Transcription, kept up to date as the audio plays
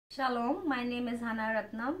Shalom, my name is Hannah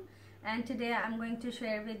Ratnam, and today I'm going to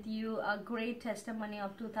share with you a great testimony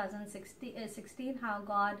of 2016, how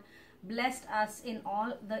God blessed us in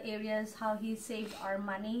all the areas, how He saved our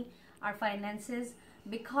money, our finances,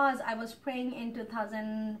 because I was praying in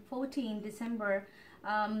 2014 December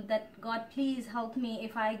that God, please help me.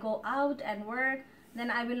 If I go out and work,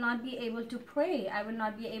 then I will not be able to pray, I will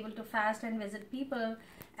not be able to fast and visit people,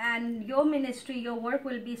 and your ministry, your work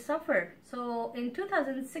will be suffered. So in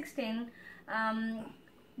 2016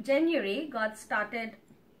 January, God started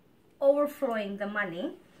overflowing the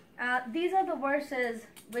money. These are the verses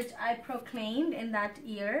which I proclaimed in that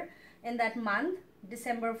year, in that month,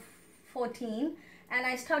 December 14, and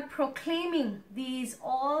I start proclaiming these,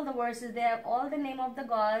 all the verses there, all the name of the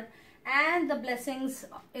God and the blessings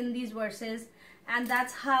in these verses, and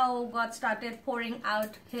that's how God started pouring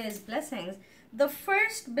out His blessings. The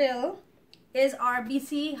first bill is our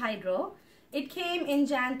BC Hydro. It came in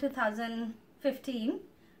Jan 2016.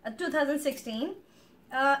 It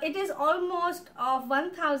is almost of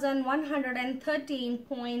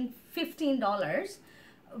 $1,113.15.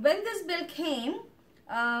 When this bill came,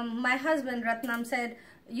 my husband Ratnam said,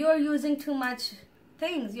 "You're using too much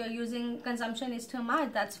things. You're using, consumption is too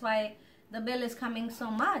much. That's why the bill is coming so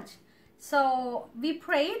much." So we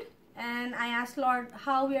prayed, and I asked Lord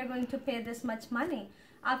how we are going to pay this much money.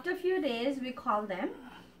 After a few days, we called them,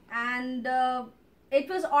 and it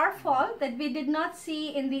was our fault that we did not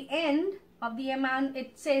see in the end of the amount,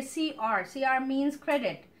 it says CR. CR means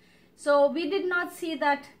credit. So we did not see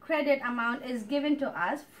that credit amount is given to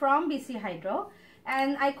us from BC Hydro.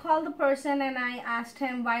 And I called the person and I asked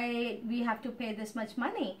him why we have to pay this much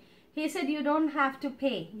money. He said, "You don't have to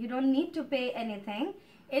pay. You don't need to pay anything.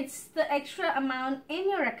 It's the extra amount in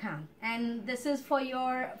your account, and this is for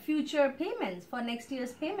your future payments, for next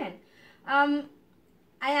year's payment." I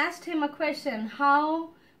asked him a question,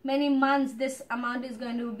 how many months this amount is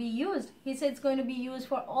going to be used. He said it's going to be used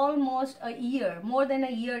for almost a year, more than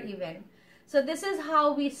a year even. So this is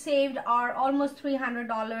how we saved our almost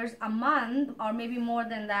 $300 a month, or maybe more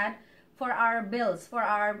than that, for our bills, for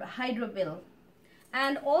our hydro bill.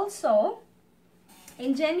 And also,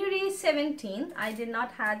 in January 17th, I did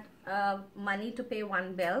not have money to pay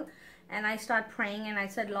one bill, and I start praying and I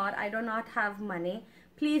said, "Lord, I do not have money.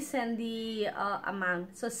 Please send the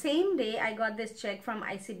amount." So same day, I got this check from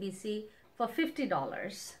ICBC for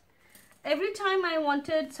 $50. Every time I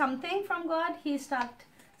wanted something from God, He started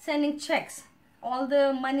sending checks. All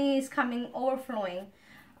the money is coming, overflowing.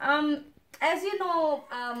 As you know,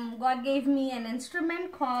 God gave me an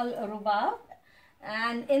instrument called a rhubarb,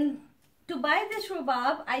 and to buy this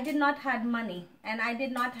rhubarb, I did not have money, and I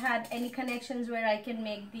did not have any connections where I can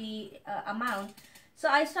make the amount. So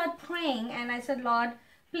I started praying and I said, "Lord,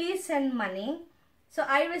 please send money." So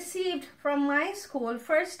I received from my school,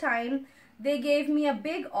 first time, they gave me a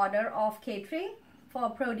big order of catering for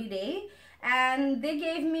Prodi Day, and they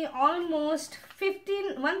gave me almost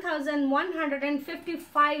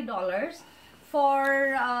 $1,155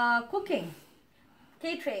 for cooking,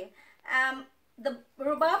 catering. The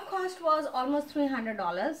rhubarb cost was almost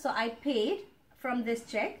 $300, so I paid from this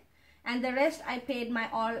check, and the rest I paid my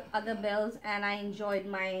all other bills, and I enjoyed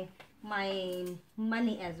my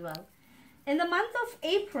money as well. In the month of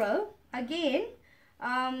April, again,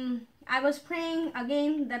 I was praying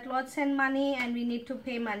again that Lord, send money and we need to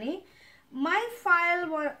pay money. My file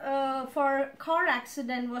for car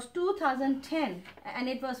accident was 2010, and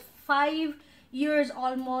it was 5 years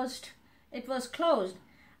almost, it was closed.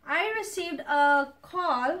 I received a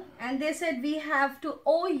call and they said, "We have to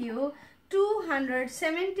owe you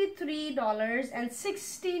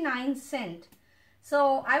 $273.69.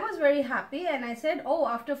 So I was very happy, and I said, "Oh,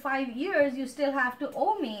 after 5 years you still have to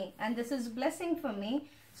owe me, and this is a blessing for me."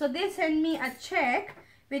 So they sent me a check,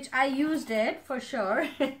 which I used it for sure.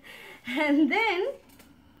 And then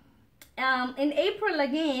in April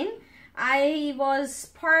again, I was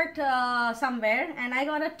parked somewhere and I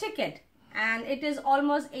got a ticket, and it is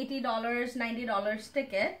almost $80, $90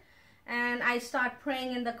 ticket. And I start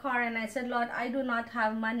praying in the car and I said, "Lord, I do not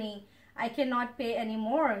have money. I cannot pay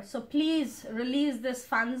anymore. So please release this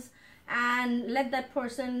funds and let that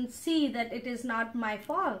person see that it is not my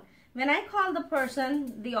fault." When I called the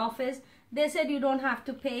person, the office, they said, "You don't have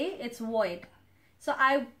to pay. It's void." So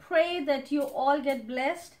I pray that you all get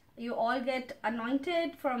blessed. You all get anointed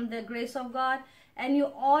from the grace of God, and you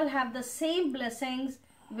all have the same blessings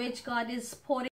which God is pouring